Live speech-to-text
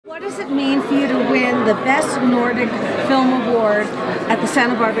What does it mean for you to win the Best Nordic Film Award at the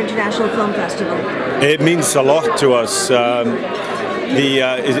Santa Barbara International Film Festival? It means a lot to us.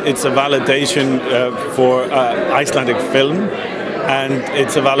 It's a validation for Icelandic film, and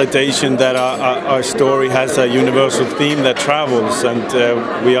it's a validation that our story has a universal theme that travels, and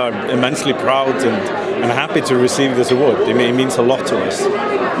we are immensely proud and happy to receive this award. It means a lot to us.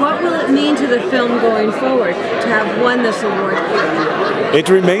 What will it mean to the film going forward to have won this award? It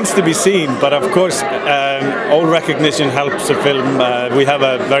remains to be seen, but of course all recognition helps a film. We have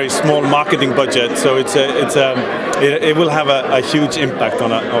a very small marketing budget, so it will have a huge impact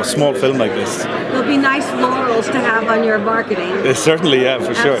on a small film like this. There'll be nice laurels to have on your marketing. Certainly, yeah,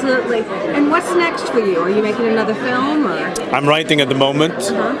 for sure. Absolutely. And what's next for you? Are you making another film? Or? I'm writing at the moment,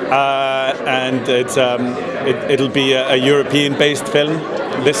 and it'll be a European-based film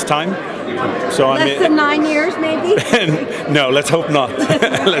this time. So Less than 9 years, maybe? No, let's hope not.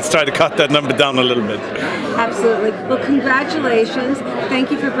 Let's try to cut that number down a little bit. Absolutely. Well, congratulations. Thank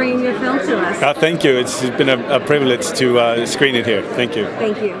you for bringing your film to us. Thank you. It's been a privilege to screen it here. Thank you.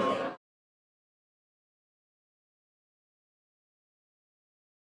 Thank you.